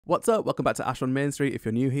What's up? Welcome back to Ash On Mainstreet. If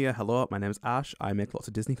you're new here, hello, my name's Ash. I make lots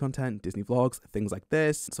of Disney content, Disney vlogs, things like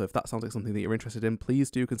this. So if that sounds like something that you're interested in,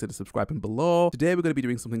 please do consider subscribing below. Today we're going to be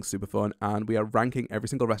doing something super fun and we are ranking every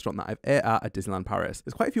single restaurant that I've ate at Disneyland Paris.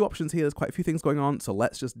 There's quite a few options here, there's quite a few things going on, so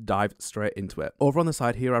let's just dive straight into it. Over on the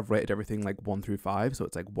side here, I've rated everything like 1 through 5, so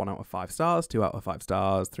it's like 1 out of 5 stars, 2 out of 5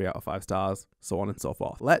 stars, 3 out of 5 stars, so on and so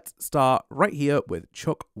forth. Let's start right here with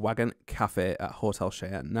Chuck Wagon Cafe at Hotel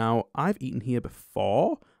Cheyenne. Now, I've eaten here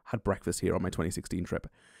before, had breakfast here on my 2016 trip.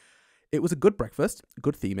 It was a good breakfast,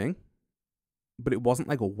 good theming, but it wasn't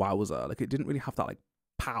like a wowzer. Like, it didn't really have that like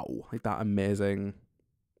pow, like that amazing,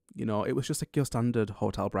 you know, it was just like your standard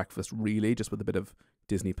hotel breakfast, really, just with a bit of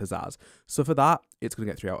Disney pizzazz. So for that, it's going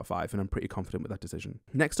to get 3 out of 5, and I'm pretty confident with that decision.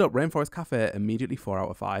 Next up, Rainforest Cafe, immediately 4 out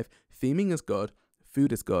of 5. Theming is good,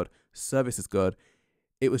 food is good, service is good.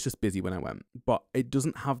 It was just busy when I went, but it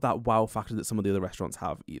doesn't have that wow factor that some of the other restaurants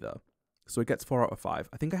have either. So it gets 4 out of 5.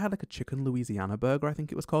 I think I had like a chicken Louisiana burger, I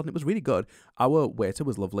think it was called, and it was really good. Our waiter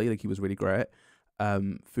was lovely, like he was really great.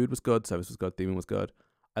 Food was good, service was good, theming was good.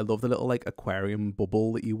 I love the little like aquarium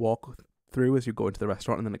bubble that you walk through as you go into the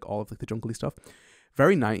restaurant, and then like all of like the jungly stuff.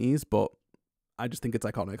 Very 90s, but I just think it's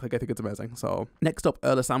iconic. Like, I think it's amazing. So next up,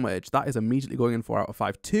 Earl Sandwich. That is immediately going in 4 out of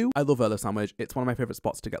 5 too. I love Earl Sandwich. It's one of my favorite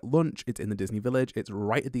spots to get lunch. It's in the Disney Village. It's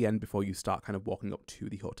right at the end before you start kind of walking up to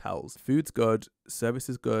the hotels. Food's good. Service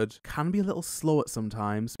is good. Can be a little slow at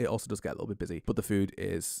sometimes. It also does get a little bit busy, but the food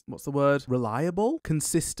is, what's the word? Reliable?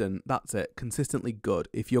 Consistent. That's it. Consistently good.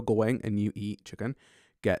 If you're going and you eat chicken,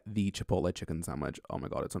 get the Chipotle chicken sandwich. Oh my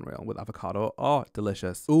god, it's unreal. With avocado. Oh,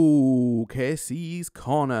 delicious. Ooh, Casey's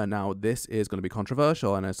Corner. Now, this is going to be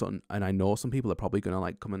controversial, and I know some people are probably going to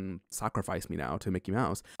like come and sacrifice me now to Mickey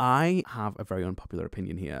Mouse. I have a very unpopular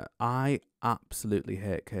opinion here. I absolutely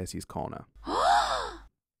hate Casey's Corner.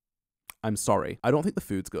 I'm sorry. I don't think the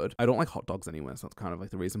food's good. I don't like hot dogs anyway, so that's kind of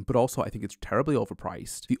like the reason. But also, I think it's terribly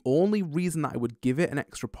overpriced. The only reason that I would give it an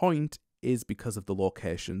extra point is because of the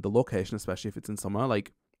location. The location, especially if it's in summer,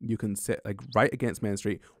 like you can sit like right against Main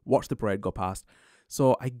Street, watch the parade go past.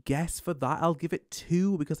 So I guess for that, I'll give it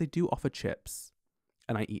 2 because they do offer chips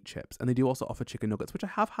and I eat chips. And they do also offer chicken nuggets, which I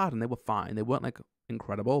have had and they were fine. They weren't like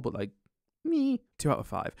incredible, but like me, 2 out of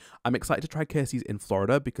 5. I'm excited to try Casey's in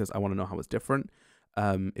Florida because I want to know how it's different.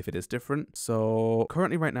 If it is different. So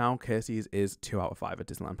currently right now, Casey's is 2 out of 5 at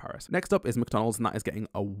Disneyland Paris. Next up is McDonald's, and that is getting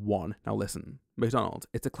a 1. Now listen, McDonald's,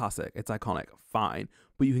 it's a classic, it's iconic, fine,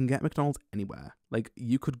 but you can get McDonald's anywhere. Like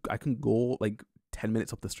I can go like 10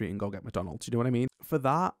 minutes up the street and go get McDonald's. You know what I mean? For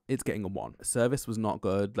that, it's getting a 1. Service was not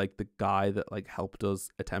good. Like the guy that like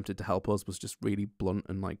attempted to help us was just really blunt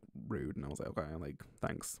and like rude. And I was like, okay, like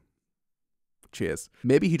thanks. Cheers.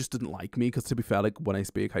 Maybe he just didn't like me because, to be fair, like when I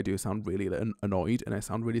speak, I do sound really annoyed and I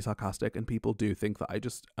sound really sarcastic, and people do think that I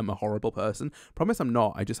just am a horrible person. Promise I'm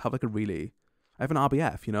not. I just have like I have an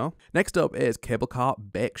RBF, you know? Next up is Cable Car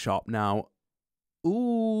Bake Shop. Now,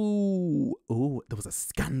 ooh, there was a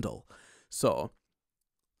scandal. So,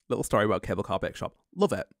 little story about Cable Car Bake Shop.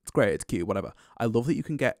 Love it. It's great. It's cute, whatever. I love that you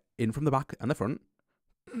can get in from the back and the front.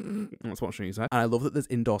 That's what she said. And I love that there's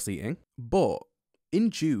indoor seating, but in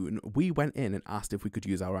June, we went in and asked if we could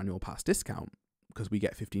use our annual pass discount because we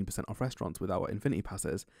get 15% off restaurants with our Infinity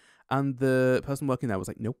Passes. And the person working there was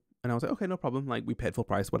like, nope. And I was like, okay, no problem. Like, we paid full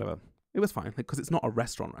price, whatever. It was fine, like, because it's not a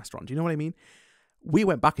restaurant. Do you know what I mean? We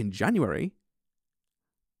went back in January,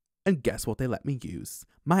 and guess what they let me use?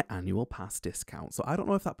 My annual pass discount. So I don't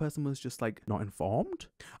know if that person was just, like, not informed.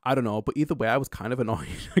 I don't know. But either way, I was kind of annoyed.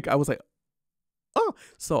 Like, I was like, oh,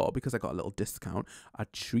 so because I got a little discount, I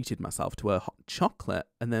treated myself to a hot chocolate,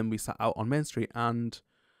 and then we sat out on Main Street and,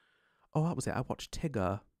 oh, that was it. I watched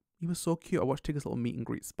Tigger. He was so cute. I watched Tigger's little meet and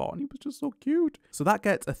greet spot, and he was just so cute. So that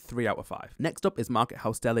gets a 3 out of 5. Next up is Market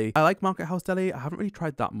House Deli. I like Market House Deli. I haven't really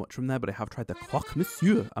tried that much from there, but I have tried the Croque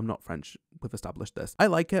Monsieur. I'm not French. We've established this. I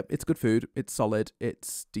like it. It's good food. It's solid.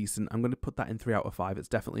 It's decent. I'm going to put that in 3 out of 5. It's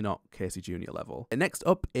definitely not Casey Jr. level. And next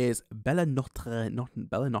up is Bella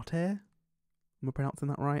Notte. Am I pronouncing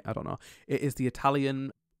that right? I don't know. It is the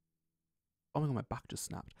Italian... Oh my god, my back just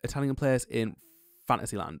snapped. Italian place in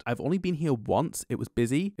Fantasyland. I've only been here once. It was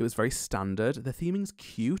busy. It was very standard. The theming's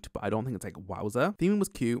cute, but I don't think it's like wowzer. Theming was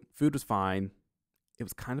cute. Food was fine. It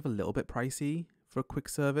was kind of a little bit pricey for a quick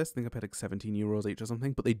service. I think I paid like 17 euros each or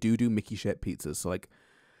something, but they do Mickey-shaped pizzas, so like...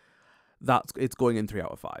 it's going in 3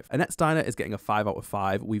 out of 5. Annette's Diner is getting a 5 out of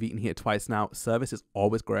 5. We've eaten here twice now. Service is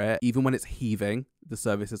always great. Even when it's heaving, the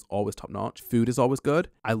service is always top notch. Food is always good.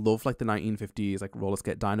 I love like the 1950s like roller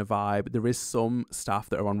skate diner vibe. There is some staff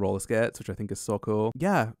that are on roller skates, which I think is so cool.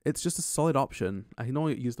 Yeah, it's just a solid option. I know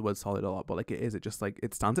you use the word solid a lot, but like it is. It just like,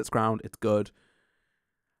 it stands its ground. It's good.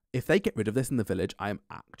 If they get rid of this in the village, I am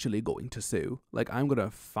actually going to sue. Like, I'm going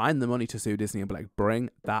to find the money to sue Disney and be like, bring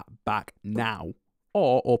that back now.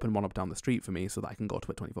 Or open one up down the street for me so that I can go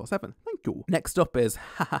to it 24/7. Thank you. Next up is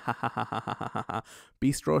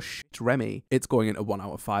Bistro Remy. It's going into 1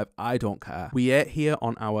 out of 5. I don't care. We ate here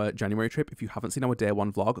on our January trip. If you haven't seen our day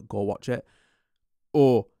 1 vlog, go watch it.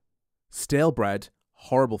 Oh, stale bread,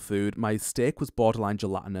 horrible food. My steak was borderline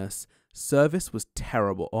gelatinous. Service was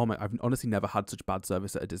terrible. Oh my, I've honestly never had such bad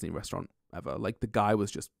service at a Disney restaurant ever. Like, the guy was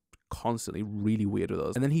just constantly really weird with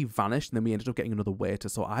us. And then he vanished, and then we ended up getting another waiter.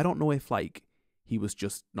 So I don't know if, like, he was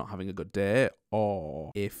just not having a good day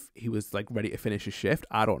or if he was, like, ready to finish his shift.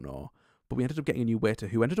 I don't know. But we ended up getting a new waiter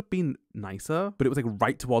who ended up being nicer. But it was, like,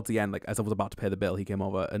 right towards the end, like, as I was about to pay the bill, he came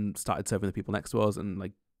over and started serving the people next to us and,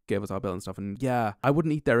 like, gave us our bill and stuff. And yeah, I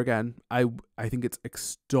wouldn't eat there again. I think it's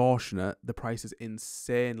extortionate. The price is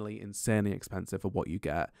insanely expensive for what you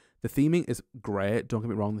get. The theming is great. Don't get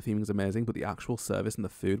me wrong, the theming is amazing, but the actual service and the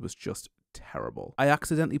food was just terrible. I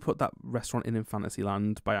accidentally put that restaurant in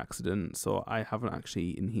Fantasyland by accident, so I haven't actually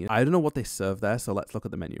eaten here. I don't know what they serve there, so let's look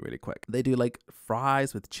at the menu really quick. They do, like,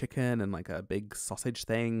 fries with chicken and, like, a big sausage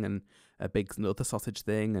thing and a big another sausage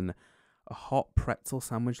thing and a hot pretzel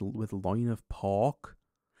sandwich with loin of pork.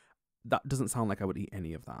 That doesn't sound like I would eat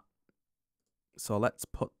any of that. So let's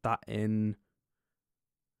put that in.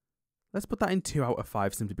 Let's put that in 2 out of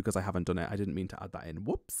 5 simply because I haven't done it. I didn't mean to add that in.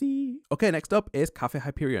 Whoopsie. Okay, next up is Cafe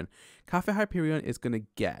Hyperion. Cafe Hyperion is going to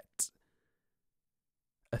get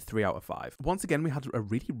a 3 out of 5. Once again, we had a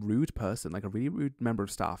really rude person, like a really rude member of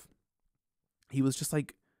staff. He was just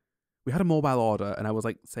like, we had a mobile order and I was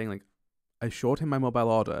like saying, like, I showed him my mobile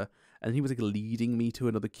order and he was like leading me to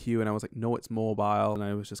another queue and I was like, no, it's mobile. And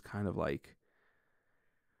I was just kind of like,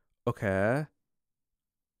 okay,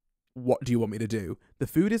 what do you want me to do? The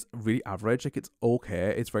food is really average. Like, it's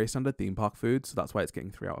okay. It's very standard theme park food. So that's why it's getting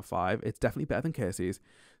 3 out of 5. It's definitely better than Casey's.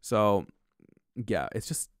 So yeah, it's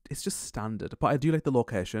just standard. But I do like the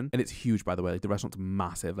location and it's huge, by the way. Like, the restaurant's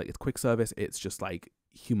massive. Like, it's quick service. It's just like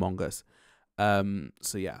humongous.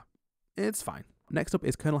 So yeah, it's fine. Next up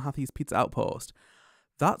is Colonel Hathie's Pizza Outpost.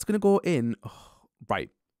 That's going to go in, right.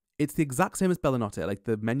 It's the exact same as Bellinotte. Like,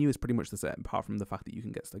 the menu is pretty much the same, apart from the fact that you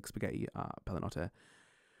can get, like, spaghetti at Bellinotte.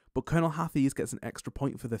 But Colonel Hathie's gets an extra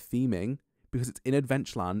point for the theming because it's in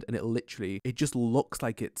Adventureland and it just looks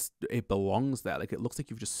like it belongs there. Like, it looks like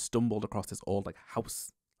you've just stumbled across this old, like,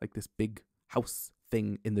 house, like this big house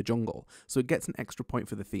thing in the jungle. So it gets an extra point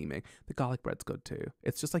for the theming. The garlic bread's good too.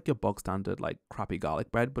 It's just like your bog standard, like, crappy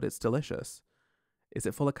garlic bread, but it's delicious. Is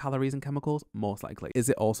it full of calories and chemicals? Most likely. Is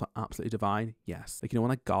it also absolutely divine? Yes. Like, you know when,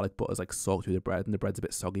 like, garlic butter's, like, soaked through the bread and the bread's a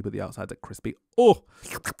bit soggy but the outside's, like, crispy? Oh!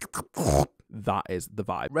 That is the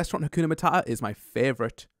vibe. Restaurant Hakuna Matata is my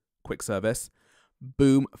favourite quick service.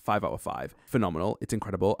 Boom, 5 out of 5. Phenomenal. It's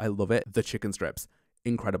incredible. I love it. The chicken strips,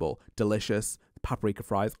 incredible. Delicious. Paprika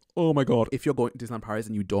fries, oh my god. If you're going to Disneyland Paris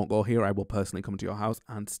and you don't go here, I will personally come to your house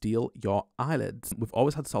and steal your eyelids. We've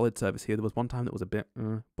always had solid service here. There was one time that was a bit,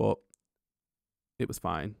 but it was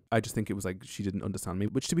fine. I just think it was like she didn't understand me,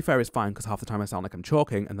 which to be fair is fine because half the time I sound like I'm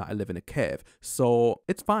choking and that I live in a cave. So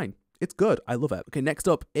it's fine. It's good. I love it. Okay, next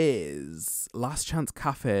up is Last Chance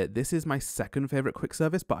Cafe. This is my second favourite quick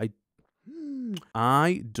service, but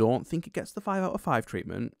I don't think it gets the 5 out of 5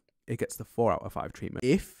 treatment. It gets the 4 out of 5 treatment.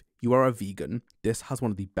 If you are a vegan, this has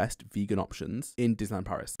one of the best vegan options in Disneyland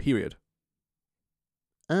Paris, period.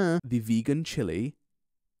 The vegan chili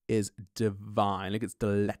is divine. Like, it's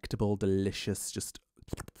delectable, delicious, just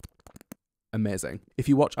amazing. If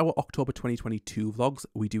you watch our October 2022 vlogs,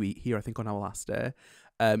 we do eat here, I think on our last day.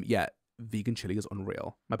 Yeah, vegan chili is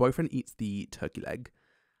unreal. My boyfriend eats the turkey leg.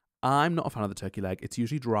 I'm not a fan of the turkey leg. It's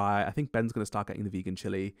usually dry. I think Ben's going to start getting the vegan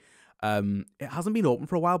chili. It hasn't been open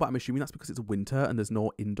for a while, but I'm assuming that's because it's winter and there's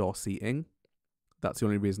no indoor seating. That's the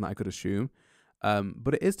only reason that I could assume.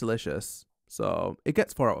 But it is delicious. So it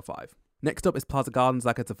gets 4 out of 5. Next up is Plaza Gardens.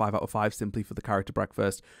 That gets a 5 out of 5 simply for the character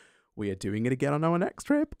breakfast. We are doing it again on our next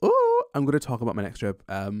trip. Oh, I'm going to talk about my next trip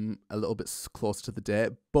a little bit closer to the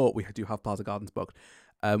date, but we do have Plaza Gardens booked,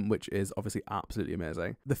 which is obviously absolutely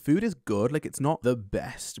amazing. The food is good. Like, it's not the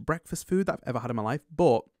best breakfast food that I've ever had in my life,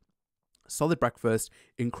 but solid breakfast,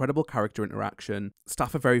 incredible character interaction,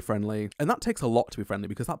 staff are very friendly, and that takes a lot to be friendly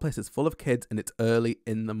because that place is full of kids and it's early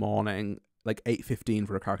in the morning. Like 8:15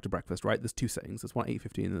 for a character breakfast, right? There's 2 sittings. There's one at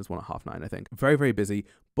 8:15 and there's one at 9:30, I think. Very, very busy,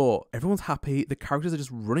 but everyone's happy. The characters are just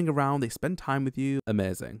running around. They spend time with you.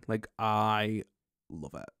 Amazing. Like, I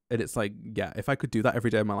love it. And it's like, yeah, if I could do that every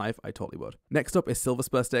day of my life, I totally would. Next up is Silver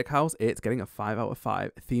Spur Steakhouse. It's getting a 5 out of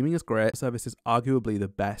 5. Theming is great. Service is arguably the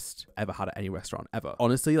best I've ever had at any restaurant ever.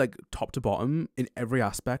 Honestly, like top to bottom, in every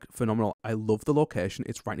aspect, phenomenal. I love the location.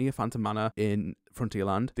 It's right near Phantom Manor in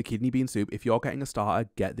Frontierland. The kidney bean soup. If you're getting a starter,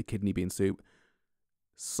 get the kidney bean soup.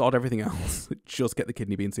 Sod everything else. Just get the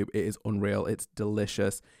kidney bean soup. It is unreal. It's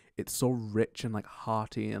delicious. It's so rich and like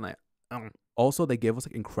hearty and like. Also, they gave us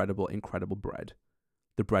like incredible bread.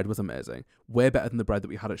 The bread was amazing. Way better than the bread that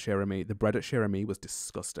we had at Cher Ami. The bread at Cher Ami was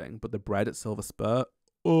disgusting, but the bread at Silver Spur,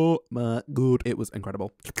 oh my god, it was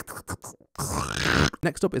incredible.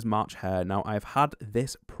 Next up is March Hare. Now, I've had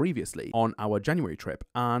this previously on our January trip,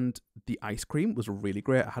 and the ice cream was really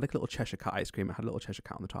great. I had a little Cheshire Cat ice cream. I had a little Cheshire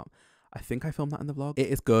Cat on the top. I think I filmed that in the vlog. It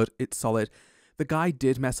is good. It's solid. The guy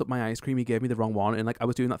did mess up my ice cream. He gave me the wrong one. And like I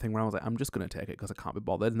was doing that thing where I was like, I'm just going to take it because I can't be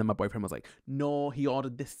bothered. And then my boyfriend was like, no, he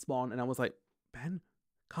ordered this one. And I was like, Ben,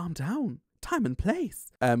 calm down. Time and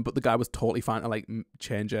place. But the guy was totally fine to like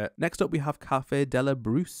change it. Next up, we have Café de la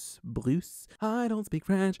Bruce. I don't speak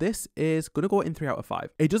French. This is going to go in 3 out of 5.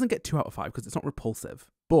 It doesn't get 2 out of 5 because it's not repulsive.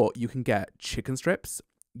 But you can get chicken strips.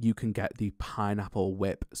 You can get the pineapple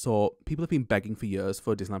whip. So people have been begging for years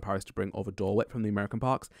for Disneyland Paris to bring over Dole Whip from the American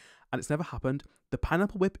parks, and it's never happened. The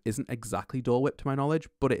pineapple whip isn't exactly Dole Whip to my knowledge,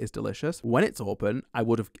 but it is delicious. When it's open, I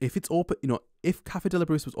would have, if it's open, you know, if Café de la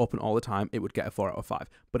Bruce was open all the time, it would get a 4 out of 5.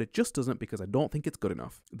 But it just doesn't because I don't think it's good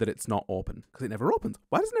enough that it's not open because it never opens.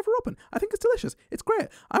 Why does it never open? I think it's delicious. It's great.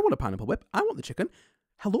 I want a pineapple whip. I want the chicken.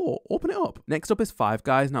 Hello, open it up. Next up is Five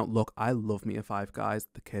Guys. Now, look, I love me a Five Guys.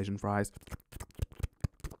 The Cajun fries.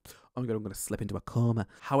 Oh my god, I'm going to slip into a coma.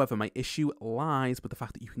 However, my issue lies with the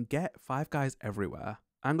fact that you can get Five Guys everywhere.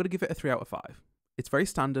 I'm going to give it a 3 out of 5. It's very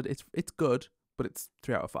standard. It's good, but it's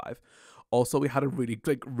 3 out of 5. Also, we had a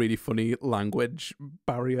really funny language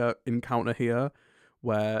barrier encounter here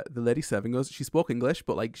where the lady serving us, she spoke English,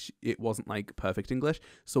 but like it wasn't like perfect English.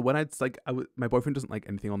 So when my boyfriend doesn't like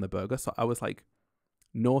anything on the burger, so I was like,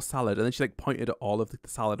 no salad. And then she like pointed at all of the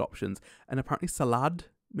salad options. And apparently salade,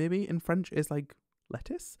 maybe in French, is like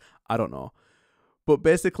lettuce? I don't know. But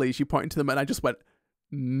basically she pointed to them and I just went,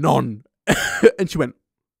 none. And she went,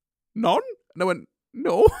 none? And I went,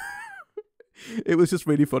 no. It was just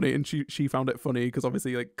really funny. And she found it funny because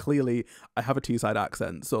obviously like clearly I have a Teesside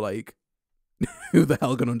accent. So like who the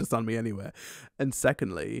hell can understand me anyway? And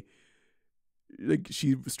secondly, like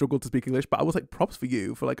she struggled to speak English, but I was like, props for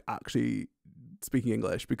you for like actually speaking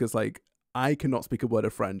English because like I cannot speak a word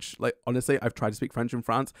of French. Like, honestly, I've tried to speak French in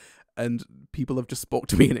France and people have just spoke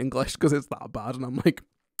to me in English because it's that bad. And I'm like,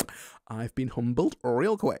 I've been humbled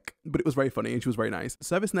real quick. But it was very funny and she was very nice.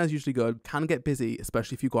 Service in there is usually good. Can get busy,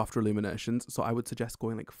 especially if you go after Illuminations. So I would suggest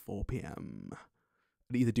going like 4 p.m.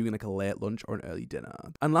 and either doing like a late lunch or an early dinner.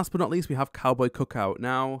 And last but not least, we have Cowboy Cookout.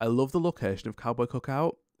 Now, I love the location of Cowboy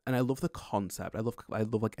Cookout and I love the concept. I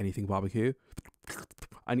love like anything barbecue.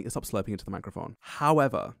 I need to stop slurping into the microphone.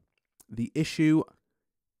 However, the issue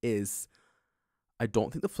is I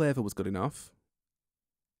don't think the flavour was good enough.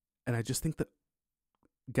 And I just think that,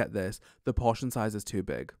 get this, the portion size is too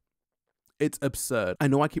big. It's absurd. I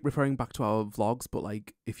know I keep referring back to our vlogs, but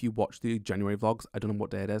like if you watch the January vlogs, I don't know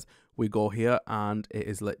what day it is, we go here and it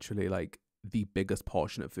is literally like the biggest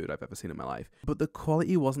portion of food I've ever seen in my life. But the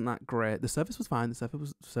quality wasn't that great. The service was fine.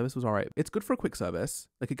 The service was all right. It's good for a quick service.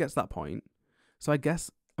 Like it gets to that point. So I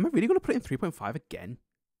guess, am I really going to put it in 3.5 again?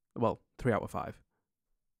 Well, 3 out of 5.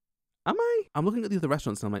 Am I? I'm looking at the other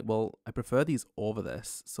restaurants and I'm like, well, I prefer these over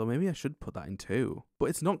this, so maybe I should put that in 2. But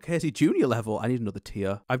it's not Casey Jr. level. I need another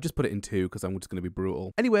tier. I've just put it in 2 because I'm just going to be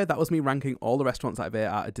brutal. Anyway, that was me ranking all the restaurants that I've ate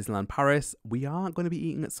at Disneyland Paris. We are going to be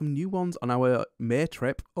eating at some new ones on our May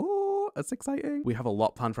trip. Oh, that's exciting. We have a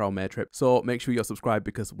lot planned for our May trip, so make sure you're subscribed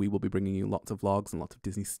because we will be bringing you lots of vlogs and lots of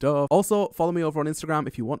Disney stuff. Also, follow me over on Instagram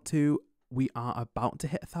if you want to. We are about to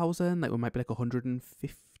hit 1,000. Like we might be like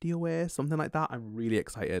 150 away, something like that. I'm really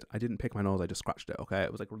excited. I didn't pick my nose, I just scratched it, okay?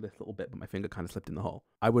 It was like a little bit, but my finger kind of slipped in the hole.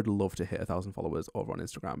 I would love to hit 1,000 followers over on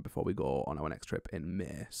Instagram before we go on our next trip in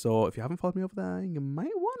May. So if you haven't followed me over there, you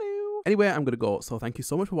might want to. Anyway, I'm going to go. So thank you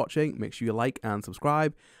so much for watching. Make sure you like and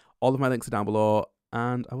subscribe. All of my links are down below,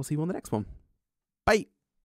 and I will see you on the next one. Bye!